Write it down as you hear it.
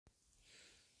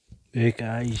Hey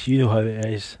guys, you know how it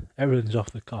is. Everything's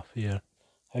off the cuff here.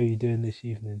 How you doing this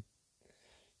evening?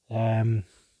 Um,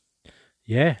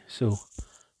 yeah. So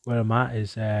where I'm at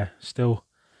is still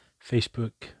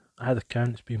Facebook. I had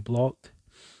account's been blocked.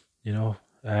 You know,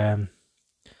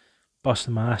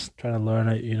 busting my ass trying to learn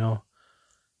it.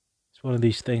 It's one of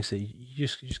these things that you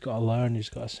just gotta learn. You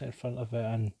just gotta sit in front of it.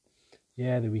 And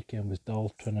yeah, the weekend was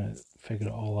dull trying to figure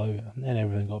it all out, and then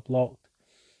everything got blocked,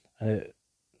 and it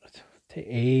take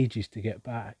ages to get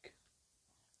back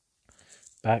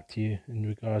to you in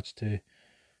regards to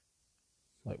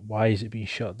like why is it being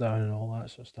shut down and all that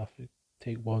sort of stuff. It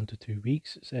take 1 to 2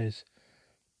 weeks, it says.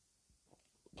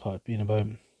 So it's been about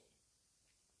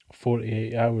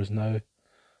 48 hours now.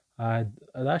 I'd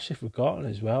actually forgotten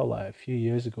as well, like a few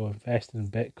years ago, investing in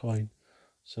Bitcoin.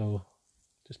 So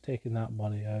just taking that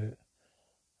money out,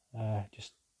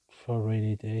 just for a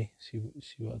rainy day. See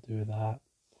what I do with that.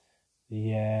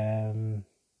 The I've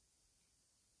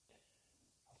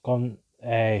gone.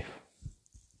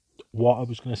 What I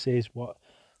was going to say is what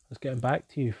I was getting back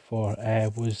to you for.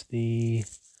 Was the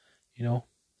you know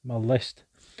my list.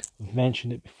 I've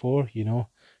mentioned it before. You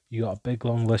got a big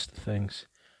long list of things,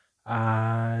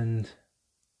 and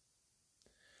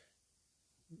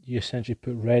you essentially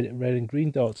put red and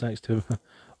green dots next to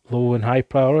low and high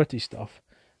priority stuff,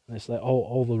 and it's like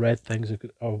all the red things are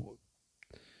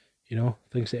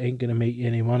things that ain't gonna make you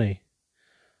any money,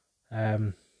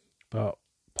 but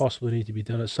possibly need to be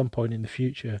done at some point in the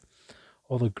future.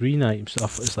 All the green item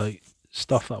stuff is like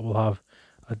stuff that will have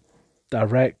a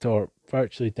direct or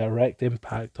virtually direct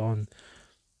impact on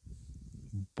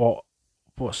what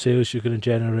what sales you're going to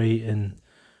generate and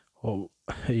what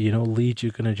leads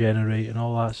you're going to generate and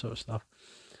all that sort of stuff.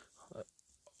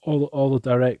 All the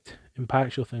direct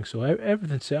impactful things. So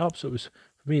everything's set up. So it was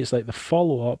for me. It's like the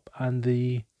follow up and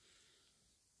the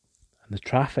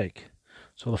traffic.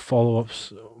 So the follow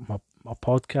ups, my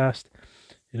podcast.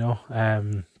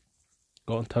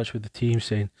 Got in touch with the team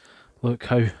saying, look,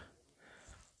 how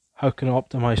can I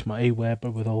optimize my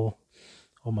Aweber with all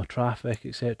my traffic,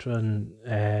 etc.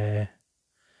 And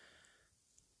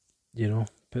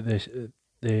put the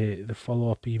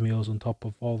follow up emails on top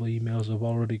of all the emails I've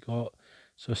already got.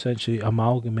 So essentially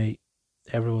amalgamate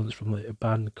everyone's from the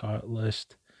abandoned cart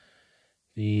list,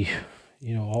 the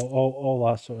all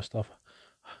that sort of stuff.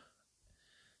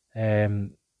 The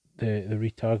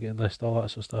retargeting list, all that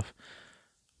sort of stuff.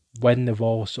 When they've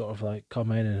all sort of like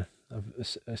come in and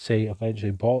say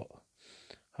eventually bought,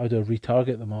 how do I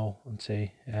retarget them all and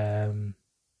say,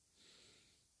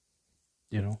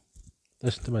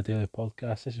 listen to my daily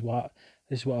podcast. This is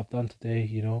what I've done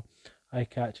today. Eye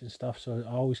catching stuff. So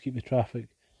I always keep the traffic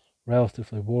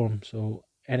relatively warm. So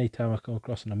anytime I come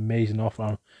across an amazing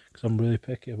offer, because I'm really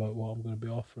picky about what I'm going to be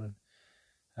offering.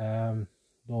 The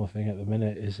only thing at the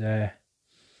minute is the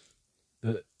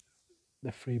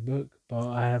free book,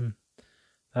 but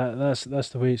that's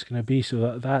the way it's going to be.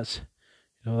 So that's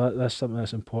that's something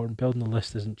that's important. Building a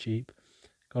list isn't cheap.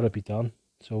 Got to be done.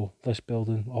 So list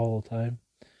building all the time.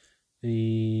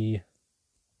 On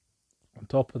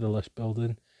top of the list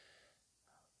building,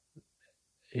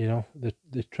 the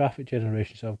traffic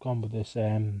generation. So I've gone with this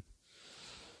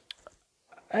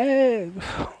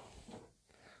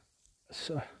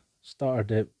so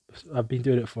started it. I've been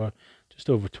doing it for just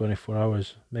over 24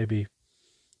 hours, maybe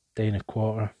day and a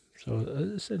quarter. So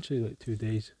essentially like 2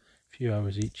 days, a few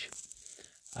hours each.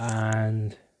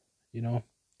 And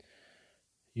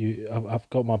I've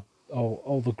got my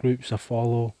all the groups I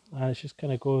follow, and it's just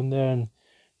kind of going there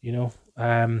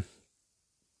and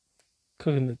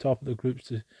clicking the top of the groups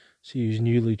to see who's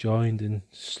newly joined and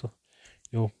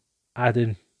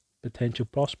adding potential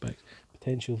prospects,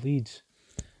 potential leads.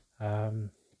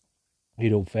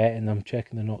 Vetting them,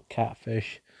 checking they're not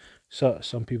catfish. So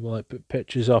some people like put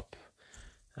pictures up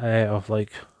of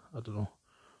like, I don't know,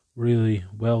 really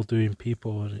well doing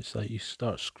people, and it's like you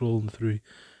start scrolling through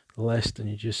the list and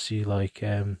you just see like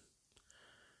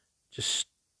just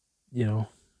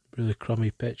really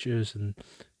crummy pictures, and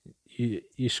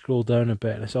you scroll down a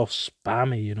bit and it's all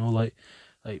spammy,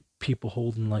 like people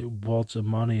holding like wads of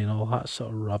money and all that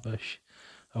sort of rubbish,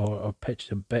 or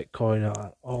pictures of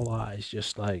Bitcoin. All that is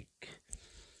just like,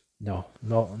 no,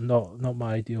 not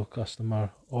my ideal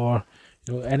customer, or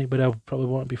anybody I would probably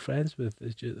want to be friends with.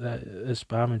 Is just that is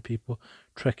spamming people,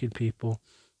 tricking people.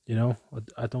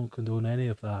 I don't condone any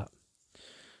of that.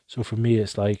 So for me,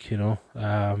 it's like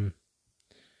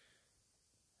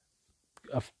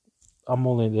I'm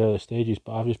only in the early stages,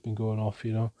 but I've just been going off,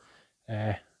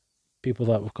 people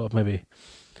that have got maybe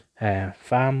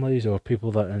families, or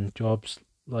people that are in jobs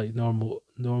like normal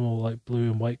like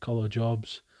blue and white collar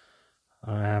jobs,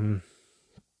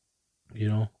 you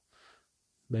know,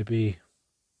 maybe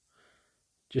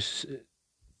just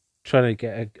trying to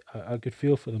get a good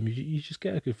feel for them. You just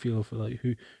get a good feel for like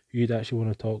who you'd actually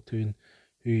want to talk to, and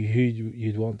who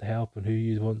you'd want to help, and who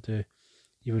you'd want to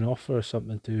even offer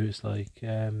something to. It's like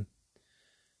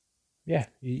yeah,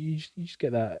 you just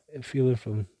get that feeling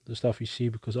from the stuff you see,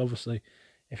 because obviously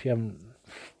if you're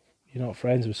not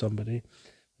friends with somebody,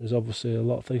 there's obviously a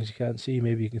lot of things you can't see.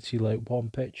 Maybe you can see like one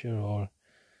picture, or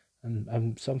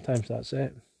and sometimes that's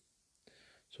it.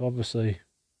 So obviously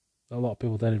a lot of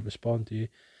people didn't respond to you.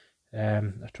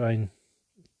 I try and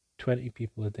 20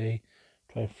 people a day,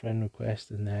 try and friend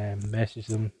request and message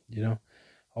them,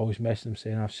 always message them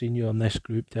saying I've seen you on this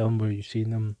group, tell them where you've seen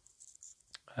them,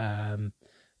 and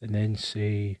then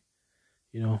say,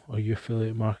 are you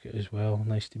affiliate market as well?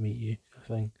 Nice to meet you, I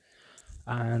think.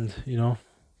 And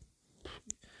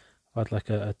I've had like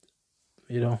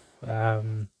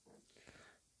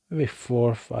maybe 4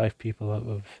 or 5 people out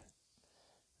of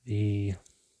the,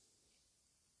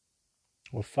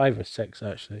 or 5 or 6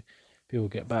 actually, people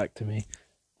get back to me,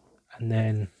 and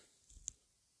then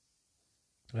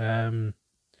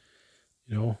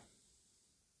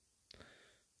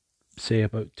say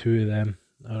about 2 of them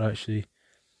are actually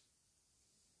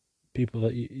people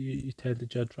that you tend to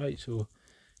judge right. So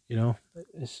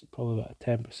it's probably about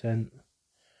 10%.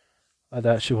 I'd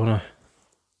actually want to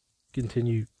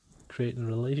continue creating a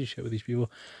relationship with these people,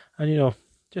 and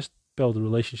just build a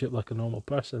relationship like a normal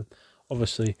person.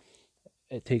 Obviously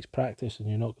it takes practice, and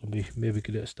you're not going to be maybe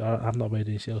good at the start. I've not made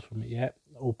any sales from it yet,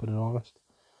 open and honest.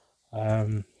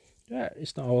 Yeah,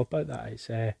 it's not all about that. It's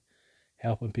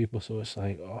helping people. So it's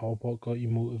like, oh, what got you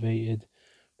motivated?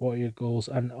 What are your goals?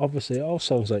 And obviously it all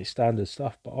sounds like standard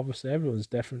stuff, but obviously everyone's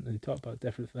different, and they talk about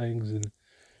different things, and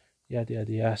yada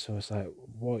yada yada. So it's like,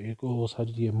 what are your goals? How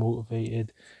did you get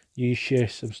motivated? You share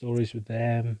some stories with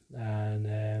them,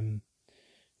 and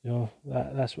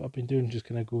that's what I've been doing, just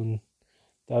kind of going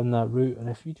down that route. And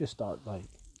if you just start like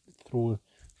throwing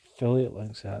affiliate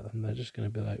links at them, they're just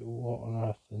going to be like, what on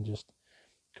earth, and just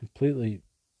completely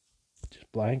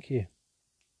just blank you.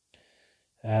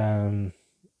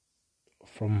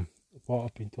 From what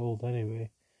I've been told anyway.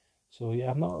 So yeah,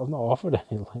 I've not offered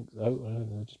any links out or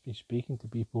anything. I've just been speaking to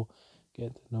people,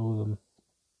 getting to know them,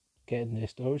 getting their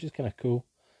story, which is kind of cool.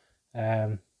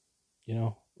 I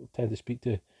tend to speak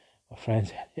to my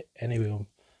friends anyway on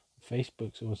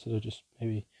Facebook, so instead of just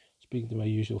maybe speaking to my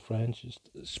usual friends, just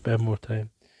spend more time,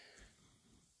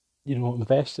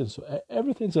 investing. So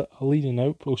everything's a leading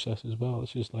out process as well.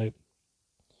 It's just like,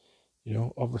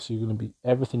 obviously you're going to be,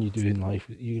 everything you do in life,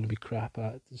 you're going to be crap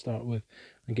at to start with,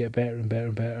 and get better and better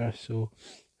and better. So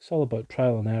it's all about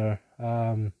trial and error.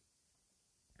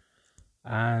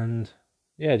 And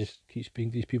yeah, just keep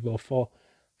speaking to these people,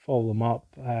 follow them up,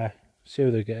 see how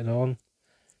they're getting on.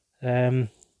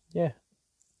 Yeah,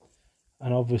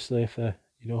 and obviously if the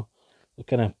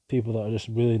kind of people that are just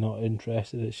really not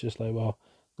interested, it's just like, well,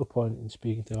 no point in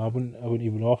speaking to them. I wouldn't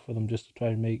even offer them, just to try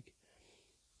and make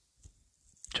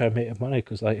money,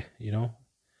 because like, you're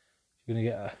gonna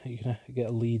get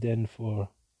a lead in for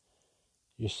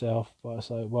yourself. But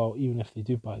it's like, well, even if they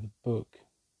do buy the book,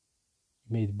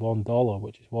 you made $1,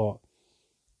 which is what,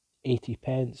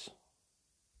 80p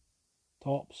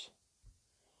tops.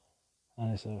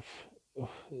 And it's like,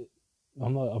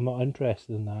 I'm not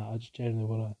interested in that. I just generally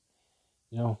want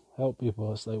to help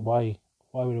people. It's like, why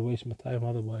would I waste my time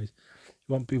otherwise?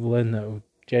 You want people in that are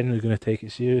genuinely going to take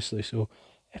it seriously. So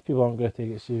if people aren't going to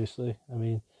take it seriously, I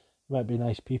mean, they might be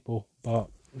nice people, but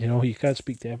you can't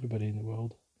speak to everybody in the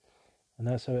world, and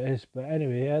that's how it is. But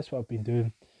anyway, yeah, that's what I've been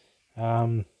doing.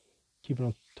 Keeping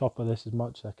on top of this as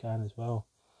much as I can as well.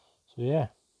 So yeah,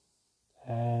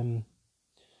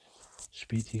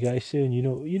 speak to you guys soon. You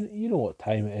know what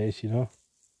time it is.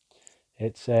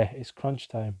 It's crunch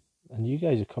time, and you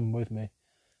guys are coming with me.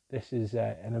 This is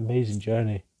an amazing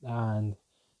journey, and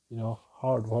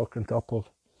hard work on top of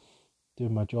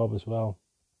doing my job as well.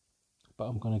 But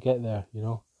I'm gonna get there.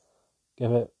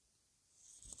 Give it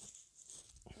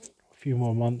a few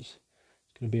more months.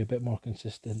 It's gonna be a bit more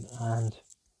consistent, and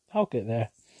I'll get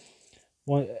there.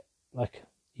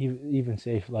 Even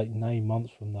say for like 9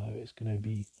 months from now, it's gonna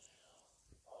be,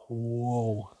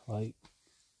 whoa, like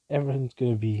everything's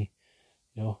gonna be,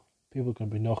 people are gonna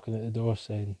be knocking at the door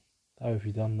saying, how have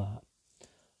you done that?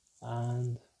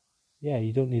 And yeah,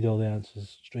 you don't need all the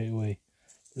answers straight away,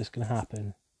 but it's gonna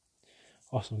happen.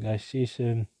 Awesome, guys. See you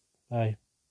soon. Bye.